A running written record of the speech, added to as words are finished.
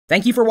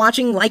Thank you for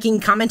watching,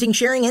 liking, commenting,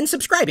 sharing, and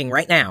subscribing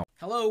right now.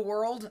 Hello,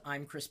 world.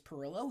 I'm Chris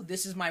Pirillo.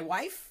 This is my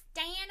wife,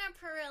 Diana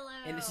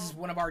Pirillo. and this is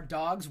one of our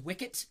dogs,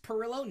 Wicket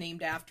Pirillo,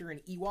 named after an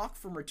Ewok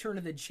from Return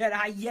of the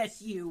Jedi.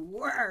 Yes, you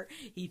were.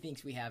 He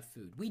thinks we have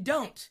food. We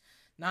don't.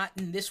 Not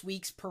in this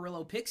week's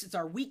Pirillo Picks. It's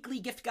our weekly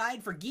gift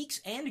guide for geeks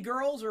and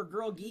girls, or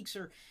girl geeks,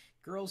 or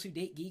girls who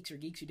date geeks, or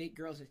geeks who date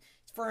girls.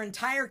 It's for our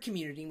entire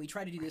community, and we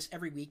try to do this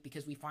every week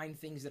because we find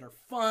things that are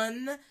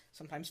fun,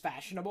 sometimes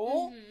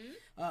fashionable,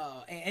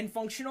 and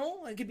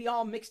functional. It could be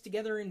all mixed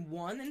together in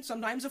one, and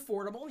sometimes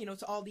affordable. You know,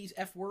 it's all these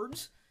F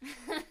words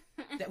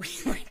that we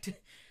like to...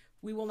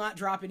 We will not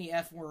drop any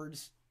F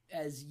words,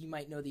 as you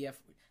might know the F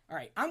word. All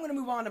right, I'm going to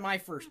move on to my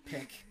first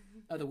pick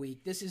of the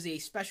week. This is a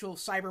special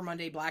Cyber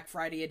Monday, Black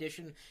Friday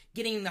edition,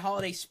 getting in the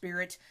holiday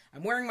spirit.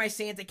 I'm wearing my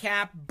Santa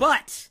cap,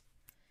 but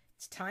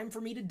it's time for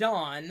me to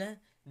don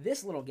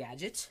this little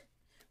gadget,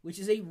 which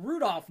is a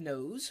Rudolph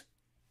nose.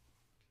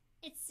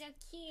 It's so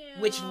cute.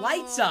 Which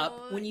lights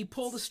up when you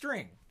pull the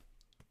string.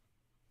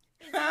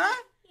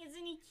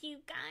 Isn't he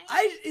cute, guys?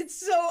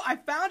 I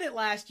found it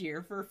last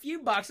year for a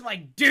few bucks. I'm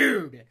like,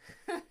 dude!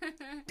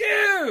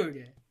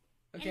 Dude!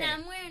 Okay. And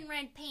I'm wearing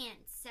red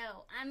pants, so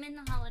I'm in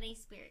the holiday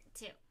spirit,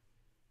 too.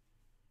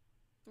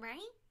 Right?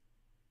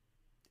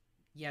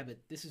 Yeah, but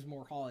this is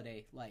more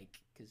holiday-like,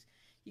 because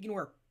you can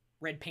wear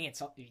red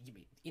pants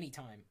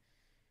anytime.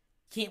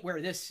 You can't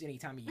wear this any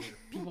time of year.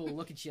 People will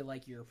look at you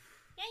like you're...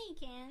 Yeah, you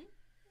can.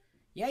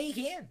 Yeah, you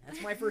can.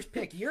 That's my first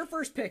pick. Your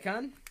first pick,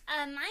 hon.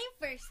 My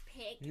first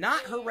pick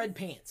Not her red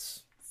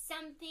pants.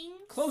 Something...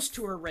 Close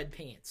to her red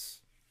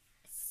pants.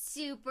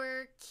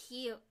 Super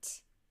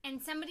cute.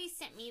 And somebody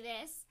sent me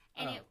this,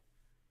 and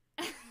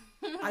it...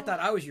 I thought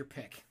I was your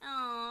pick.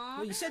 Aww.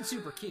 Well, you said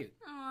super cute.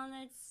 Aw,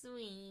 that's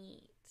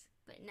sweet.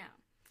 But no.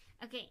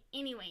 Okay,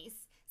 anyways.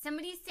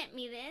 Somebody sent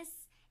me this,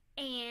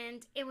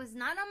 and it was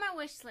not on my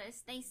wish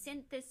list. They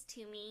sent this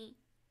to me.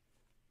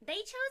 They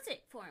chose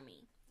it for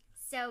me.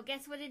 So,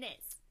 guess what it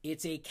is?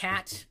 It's a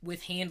cat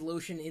with hand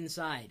lotion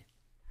inside.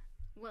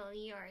 Well,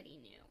 you already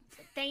knew.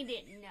 But they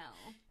didn't know.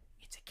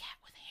 It's a cat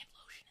with hand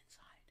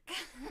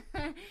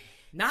lotion inside.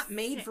 Not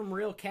made from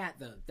real cat,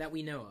 though, that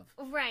we know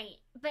of. Right.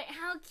 But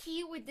how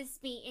cute would this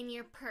be in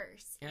your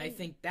purse? And I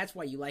think that's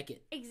why you like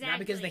it. Exactly. Not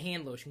because of the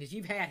hand lotion, because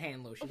you've had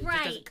hand lotion. It right.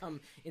 just doesn't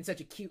come in such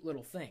a cute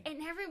little thing.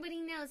 And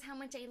everybody knows how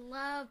much I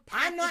love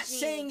packaging. I'm not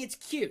saying it's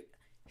cute.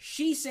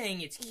 She's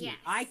saying it's cute. Yes.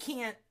 I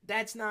can't,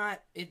 that's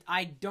not,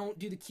 I don't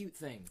do the cute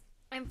thing.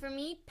 And for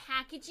me,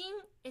 packaging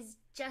is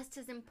just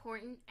as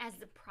important as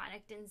the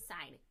product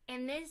inside.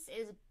 And this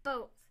is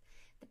both.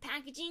 The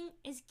packaging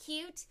is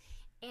cute,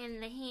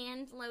 and the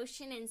hand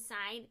lotion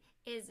inside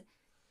is...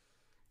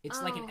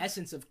 It's like an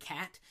essence of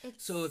cat.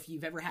 So if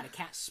you've ever had a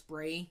cat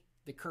spray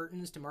the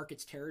curtains to mark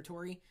its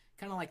territory,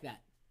 kind of like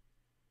that.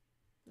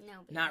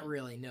 No. Baby. Not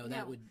really. No,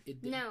 that would...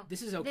 no.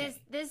 This is okay.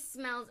 This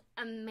smells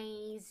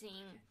amazing.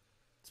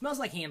 It smells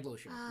like hand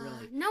lotion,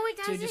 really. No, it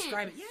doesn't. To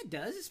describe it, yeah, it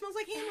does. It smells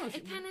like hand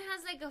lotion. It kind of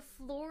has like a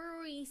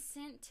floral-y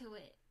scent to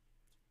it.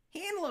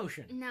 Hand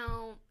lotion.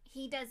 No,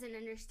 he doesn't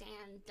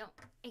understand. Don't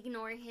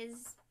ignore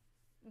his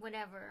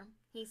whatever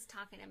he's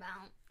talking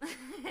about.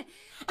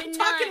 I'm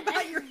talking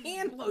about your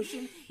hand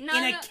lotion in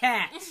a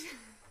cat.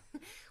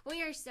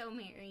 We are so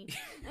married.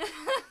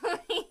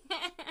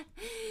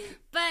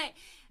 But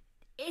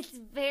it's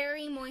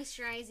very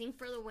moisturizing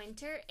for the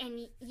winter,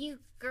 and you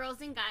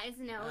girls and guys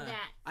know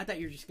that. I thought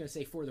you were just going to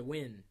say for the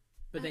win,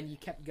 but then you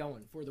kept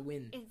going for the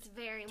win. It's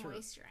very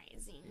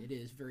moisturizing. It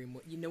is very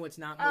you know what's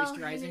not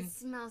moisturizing? Oh, and it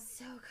smells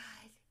so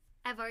good.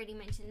 I've already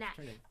mentioned that.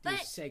 Trying to do a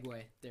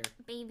segue there.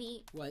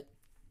 Baby. What?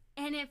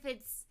 And if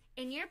it's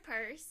in your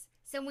purse,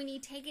 so when you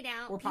take it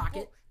out... Or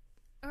pocket.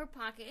 Or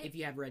pocket. If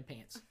you have red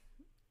pants.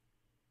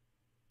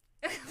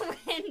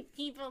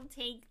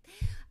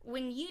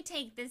 When you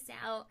take this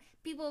out,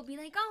 people will be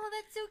like, oh,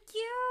 that's so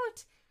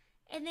cute.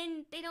 And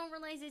then they don't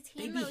realize it's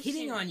hand lotion. They'd be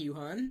hitting on you,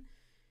 hon.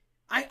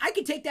 I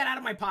could take that out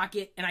of my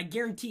pocket, and I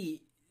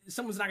guarantee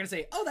someone's not going to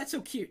say, oh, that's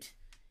so cute.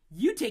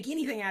 You take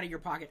anything out of your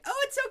pocket.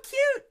 Oh, it's so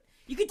cute.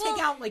 You could take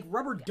out, like,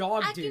 rubber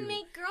dog I do. can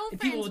make girlfriends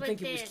and people would with think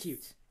this. It was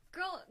cute.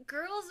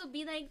 Girls will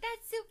be like,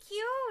 that's so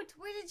cute.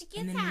 Where did you get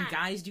that? And then when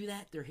guys do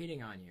that, they're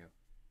hitting on you.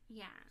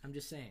 Yeah. I'm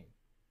just saying.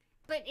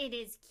 But it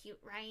is cute,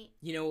 right?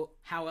 You know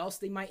how else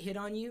they might hit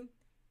on you?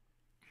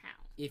 How?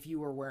 If you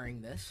were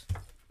wearing this.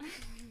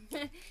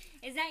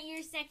 Is that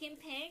your second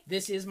pick?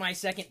 This is my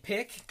second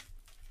pick.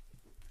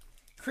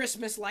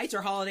 Christmas lights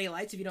or holiday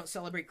lights, if you don't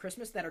celebrate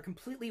Christmas, that are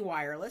completely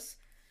wireless.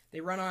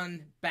 They run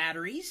on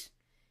batteries.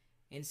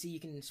 And see, you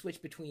can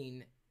switch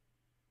between...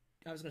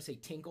 I was going to say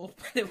tinkle,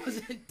 but it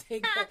wasn't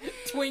tinkle.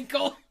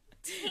 Twinkle.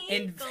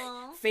 And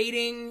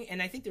fading,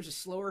 and I think there's a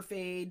slower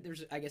fade.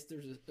 I guess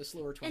there's a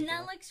slower twinkle. And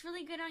that looks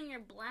really good on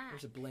your black.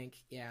 There's a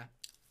blink, yeah.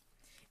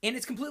 And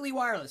it's completely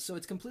wireless, so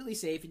it's completely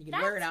safe, and you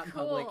can wear it out in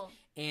public,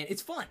 and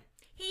it's fun.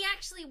 He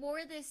actually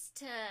wore this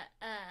to...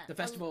 the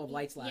Festival of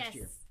Lights last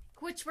year.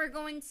 Which we're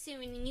going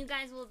soon, and you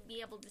guys will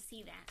be able to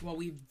see that. Well,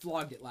 we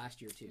vlogged it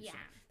last year, too. Yeah. So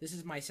this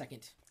is my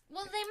second.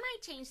 Well, they might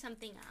change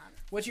something up.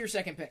 What's your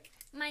second pick?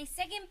 My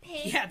second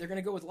pick... Yeah, they're going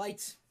to go with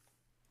lights.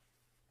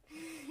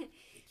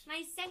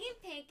 My second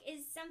pick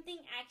is something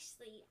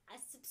actually a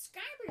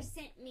subscriber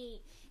sent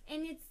me,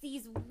 and it's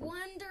these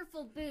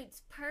wonderful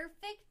boots,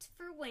 perfect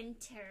for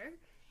winter.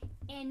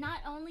 And not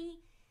only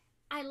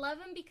I love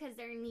them because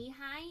they're knee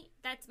high.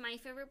 That's my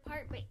favorite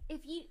part. But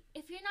if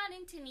you're not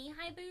into knee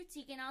high boots,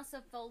 you can also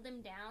fold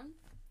them down,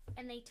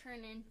 and they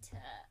turn into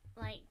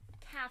like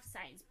calf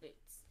size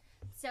boots.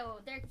 So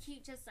they're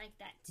cute just like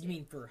that too. You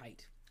mean for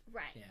height?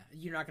 Right. Yeah.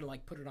 You're not gonna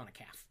like put it on a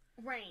calf.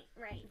 Right.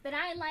 But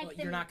I like them.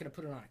 You're not gonna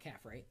put it on a calf,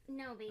 right?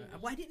 No, baby.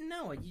 Well, I didn't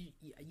know.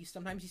 You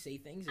sometimes you say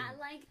things. And... I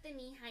like the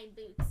knee high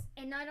boots,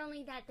 and not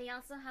only that, they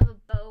also have a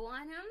bow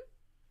on them.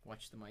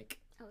 Watch the mic.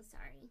 Oh,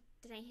 sorry.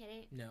 Did I hit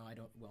it? No, I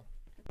don't. Well,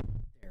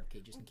 there. Okay,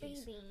 just in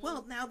case. Baby.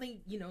 Well, now they,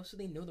 so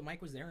they know the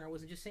mic was there, and I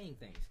wasn't just saying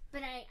things.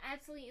 But I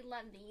absolutely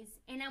love these,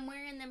 and I'm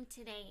wearing them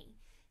today.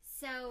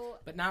 So.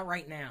 But not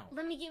right now.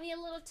 Let me give you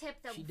a little tip,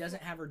 though. She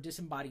doesn't have her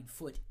disembodied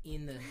foot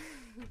in the.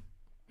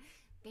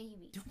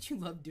 Baby. Don't you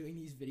love doing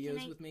these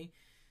videos with me?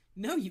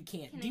 No, you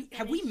can't.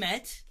 Have we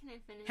met? Can I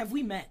finish? Have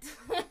we met?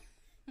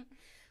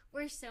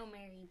 We're so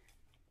married.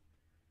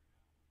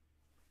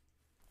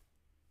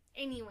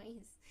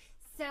 Anyways,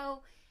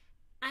 so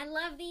I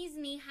love these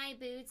knee-high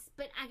boots,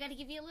 but I got to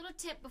give you a little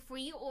tip before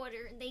you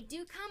order. They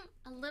do come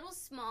a little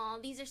small.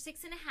 These are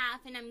 6.5,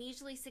 and I'm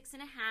usually 6.5,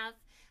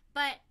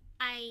 but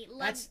I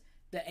love... That's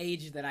the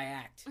age that I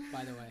act,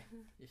 by the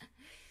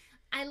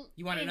way.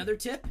 You want another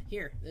tip?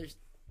 Here, there's...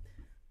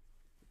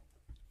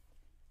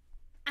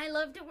 I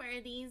love to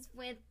wear these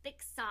with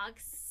thick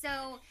socks,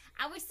 so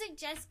I would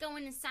suggest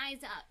going a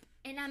size up.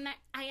 And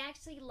I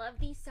actually love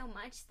these so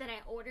much that I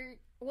ordered...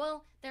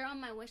 Well, they're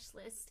on my wish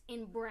list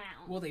in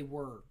brown. Well, they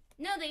were.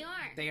 No, they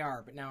aren't. They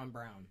are, but now I'm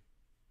brown.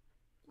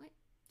 What?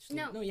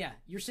 No, yeah.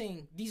 You're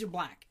saying these are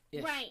black.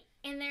 Right,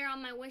 and they're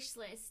on my wish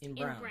list in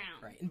brown.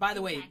 Right. And by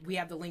the way, we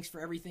have the links for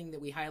everything that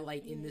we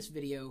highlight in this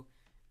video.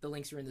 The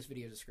links are in this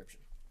video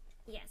description.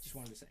 Yes. Just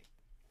wanted to say.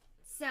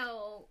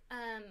 So,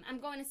 I'm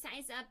going to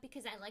size up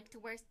because I like to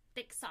wear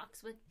thick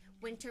socks with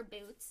winter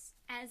boots,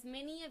 as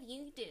many of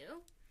you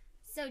do.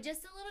 So,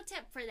 just a little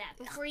tip for that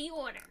before you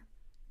order.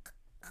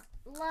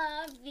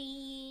 Love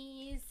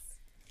these.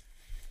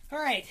 All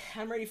right,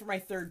 I'm ready for my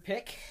third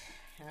pick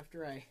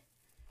after I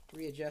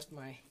readjust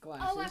my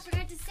glasses. Oh, I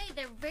forgot to say,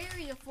 they're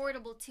very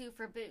affordable, too,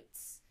 for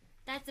boots.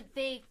 That's a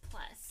big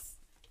plus.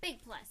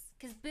 Big plus,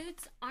 because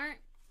boots aren't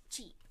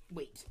cheap.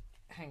 Wait,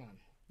 hang on.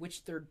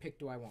 Which third pick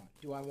do I want?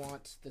 Do I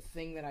want the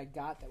thing that I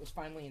got that was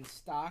finally in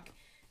stock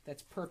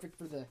that's perfect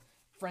for the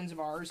friends of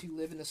ours who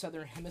live in the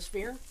southern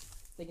hemisphere?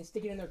 They can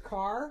stick it in their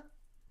car.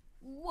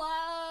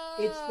 Whoa!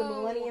 It's the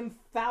Millennium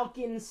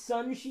Falcon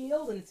Sun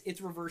Shield, and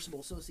it's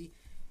reversible. So, see,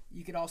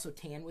 you could also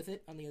tan with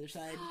it on the other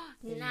side.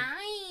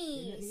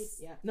 Nice!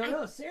 Yeah.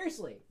 No,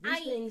 seriously.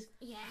 These things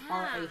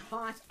are a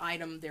hot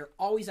item. They're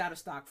always out of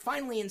stock.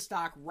 Finally in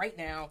stock right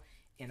now,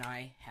 and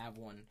I have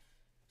one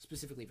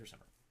specifically for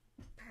summer.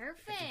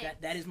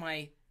 Perfect. That is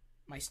my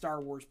Star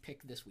Wars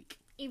pick this week.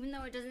 Even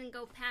though it doesn't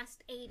go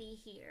past 80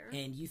 here.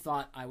 And you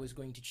thought I was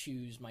going to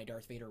choose my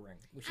Darth Vader ring,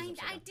 which is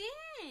I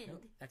did. No,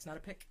 that's not a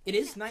pick. It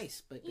is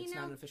nice, but it's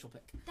not an official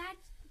pick.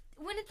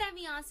 Wouldn't that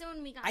be awesome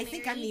when we got married? I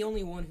think I'm the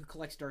only one who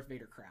collects Darth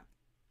Vader crap.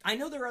 I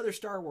know there are other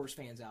Star Wars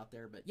fans out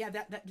there, but yeah,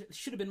 that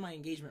should have been my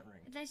engagement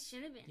ring. That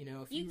should have been. You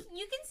know, if you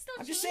can still.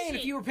 I'm just saying,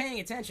 if you were paying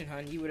attention,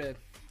 hon, you would have.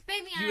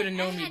 Baby, you would have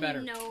known me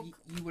better. No...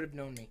 You would have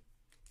known me.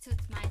 So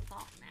it's my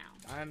fault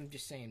now. I'm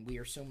just saying, we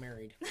are so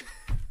married.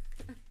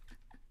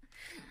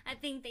 I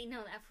think they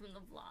know that from the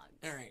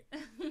vlogs. All right.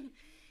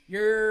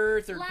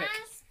 Your third pick.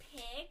 Last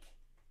pick,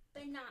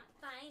 but not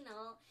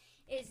final,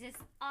 is this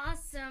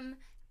awesome...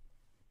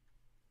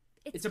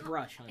 It's a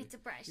brush, honey. It's a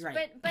brush. You're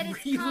right. But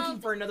it's Are you looking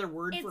for another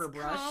word for a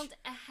brush? It's called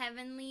a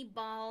heavenly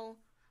ball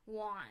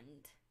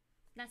wand.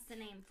 That's the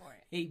name for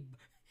it.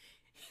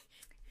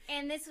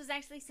 And this was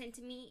actually sent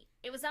to me.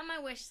 It was on my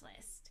wish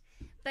list.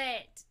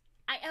 But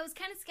I was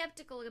kind of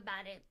skeptical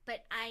about it,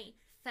 but I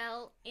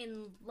fell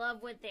in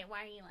love with it.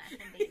 Why are you laughing,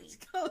 baby?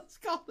 It's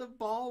called a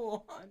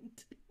ball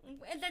wand.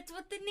 That's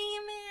what the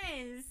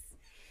name is.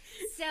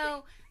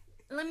 So,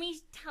 let me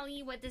tell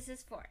you what this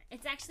is for.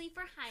 It's actually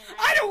for highlighting.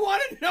 I don't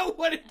want to know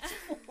what it's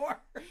for.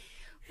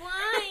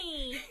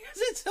 Why?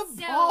 Because it's a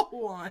ball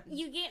wand.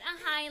 You get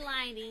a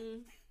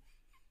highlighting.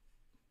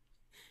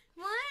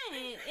 What?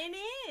 It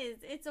is.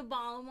 It's a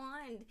ball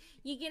wand.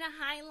 You get a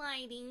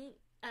highlighting,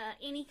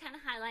 any kind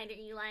of highlighter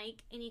you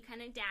like, and you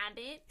kind of dab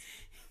it.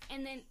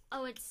 And then,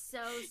 oh, it's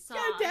so soft.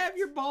 You gotta dab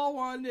your ball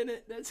wand in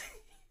it. That's.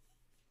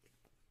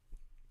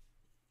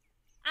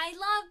 I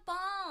love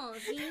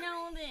balls. You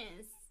know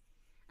this.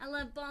 I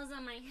love balls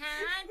on my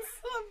hats.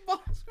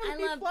 I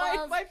love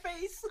balls in my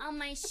face. On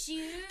my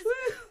shoes.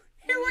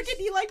 Here, look at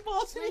you like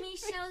balls in Let my me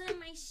face. show them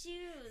my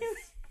shoes.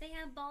 They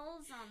have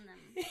balls on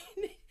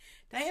them.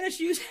 Diana's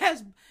shoes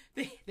has.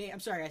 I'm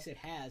sorry, I said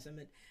has. I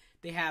meant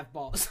they have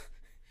balls.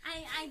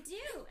 I do.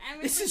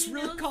 Everybody this is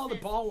really called a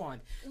ball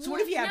wand. So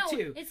what if you have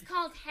two? It's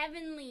called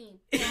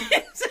heavenly.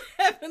 It's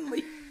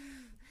heavenly.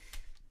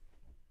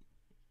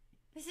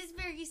 This is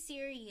very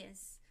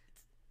serious.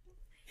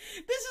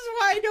 This is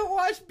why I don't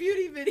watch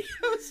beauty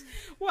videos.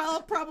 While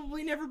I'll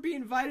probably never be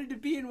invited to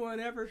be in one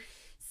ever.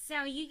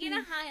 So you get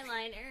a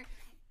highlighter,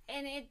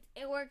 and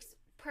it works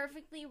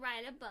perfectly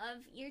right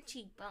above your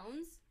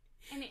cheekbones,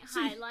 and it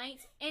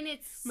highlights, and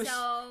it's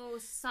so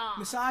soft.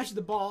 Massage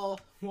the ball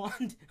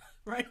wand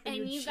right on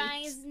your And you cheeks.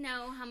 guys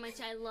know how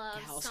much I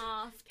love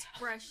soft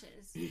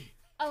brushes.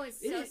 Oh, it's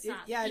so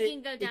soft. Yeah, you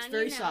can go down it's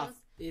very your nose. soft.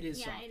 It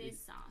is soft. Yeah, it is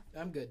soft.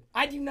 I'm good.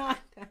 I do not.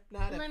 I'm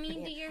not Let me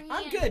do your hand.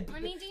 I'm good.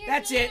 Let me do your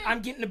That's hand. it.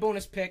 I'm getting a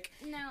bonus pick.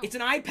 No. It's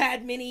an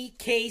iPad mini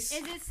case.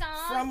 Is it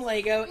soft? From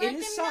Lego. Let it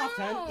is them soft,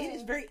 know. hon.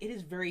 It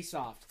is very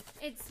soft.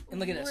 It's And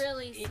look at this.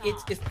 really soft.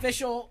 It's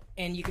official,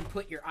 and you can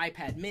put your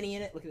iPad mini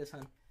in it. Look at this,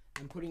 hon.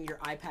 I'm putting your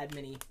iPad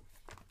mini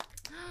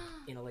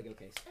in a Lego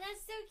case.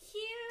 That's so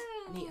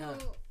cute.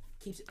 Neat,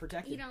 keeps it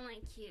protected. You don't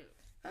like cute.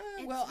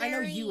 Well, I know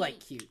you like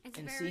cute. It's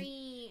and very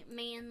see?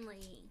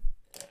 manly.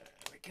 There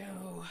we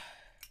go.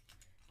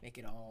 Make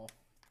it all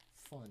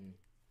fun.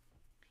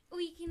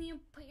 Oh, can you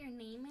put your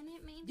name in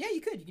it, maybe? Yeah,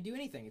 you could. You could do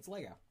anything. It's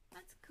Lego.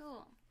 That's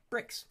cool.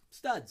 Bricks.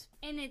 Studs.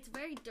 And it's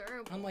very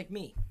durable. Unlike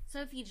me.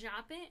 So if you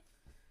drop it,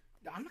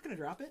 I'm not going to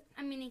drop it.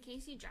 I mean, in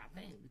case you drop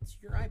it. It's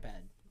your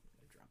iPad.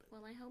 Drop it.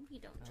 Well, I hope you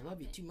don't drop it. I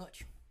love you too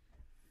much.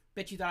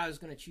 Bet you thought I was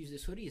going to choose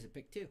this hoodie as a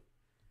pick, too.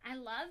 I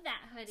love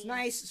that hoodie. It's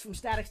nice. It's from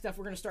Static Stuff.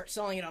 We're going to start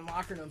selling it on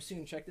Locker Room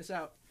soon. Check this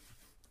out.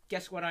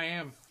 Guess what I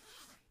am?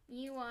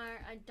 You are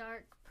a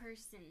dark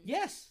person.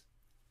 Yes.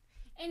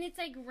 And it's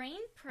like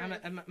rainproof.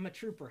 I'm a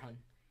trooper, hun.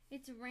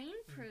 It's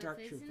rainproof, Dark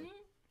isn't trooper. it?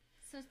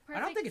 So it's perfect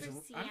I don't think for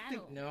it's.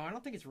 Seattle. I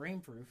don't think it's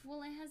rainproof.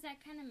 Well, it has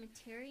that kind of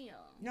material.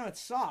 No,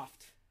 it's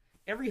soft.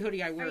 Every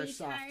hoodie I wear is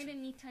soft. Are you tired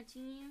of me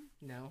touching you?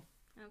 No.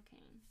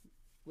 Okay.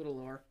 Little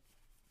lower.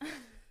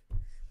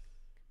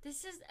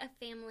 This is a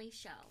family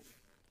show.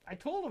 I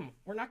told him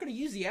we're not going to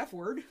use the F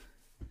word.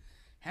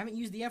 Haven't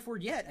used the F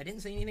word yet. I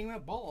didn't say anything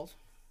about balls.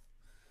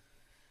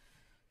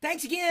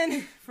 Thanks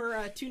again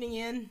for tuning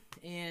in,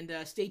 and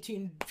stay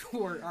tuned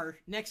for our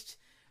next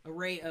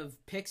array of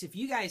picks. If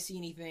you guys see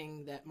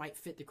anything that might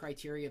fit the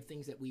criteria of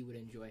things that we would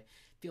enjoy,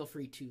 feel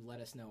free to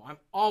let us know. I'm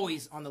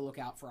always on the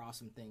lookout for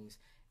awesome things,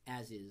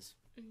 as is.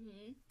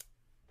 Mm-hmm.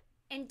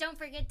 And don't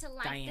forget to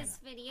like Diana. this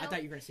video. I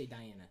thought you were going to say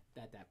Diana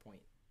at that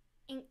point.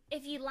 And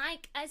if you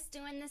like us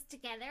doing this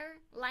together,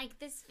 like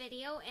this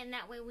video, and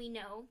that way we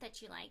know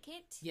that you like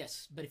it.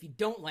 Yes, but if you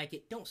don't like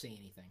it, don't say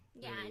anything.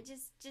 Yeah,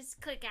 just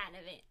click out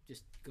of it.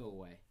 Just go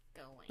away.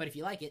 Go away. But if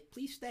you like it,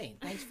 please stay.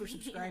 And thanks for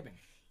subscribing.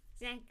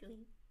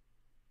 Exactly.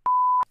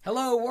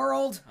 Hello,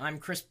 world. I'm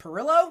Chris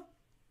Pirillo.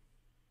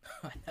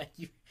 I thought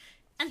you...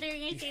 I thought you were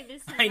going to say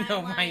this is I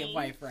know, my my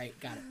wife, right.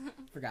 Got it.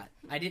 Forgot.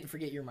 I didn't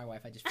forget you're my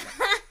wife. I just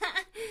forgot.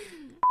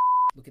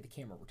 Look at the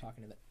camera. We're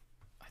talking to the...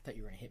 I thought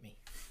you were going to hit me.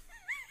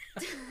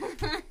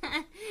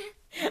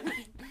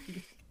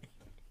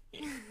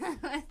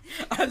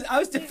 I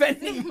was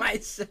defending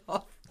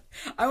myself.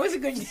 I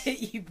wasn't going to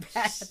hit you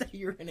back. I thought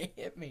you were going to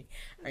hit me.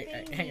 All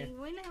right, hang on.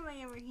 When have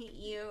I ever hit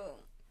you?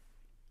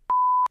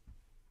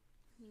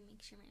 Let me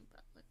make sure my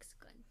butt looks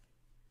good.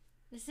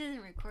 This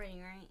isn't recording,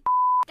 right?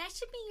 That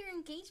should be your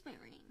engagement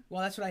ring.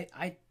 Well, that's what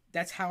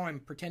that's how I'm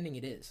pretending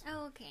it is.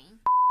 Oh, okay.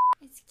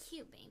 It's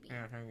cute, baby.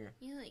 Yeah, thank you.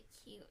 You look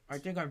cute. I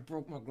think I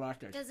broke my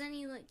glasses. Doesn't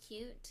he look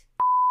cute?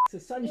 It's a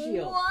sun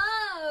shield.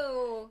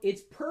 Whoa!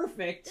 It's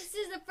perfect. This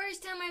is the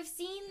first time I've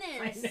seen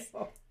this. I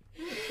know.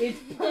 It's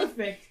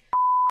perfect.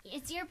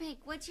 It's your pick.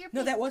 What's your pick?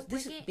 No, that was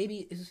this Wicket?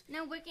 baby is.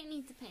 No, Wicket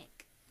needs a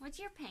pick. What's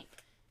your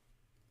pick?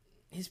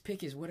 His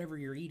pick is whatever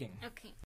you're eating. Okay.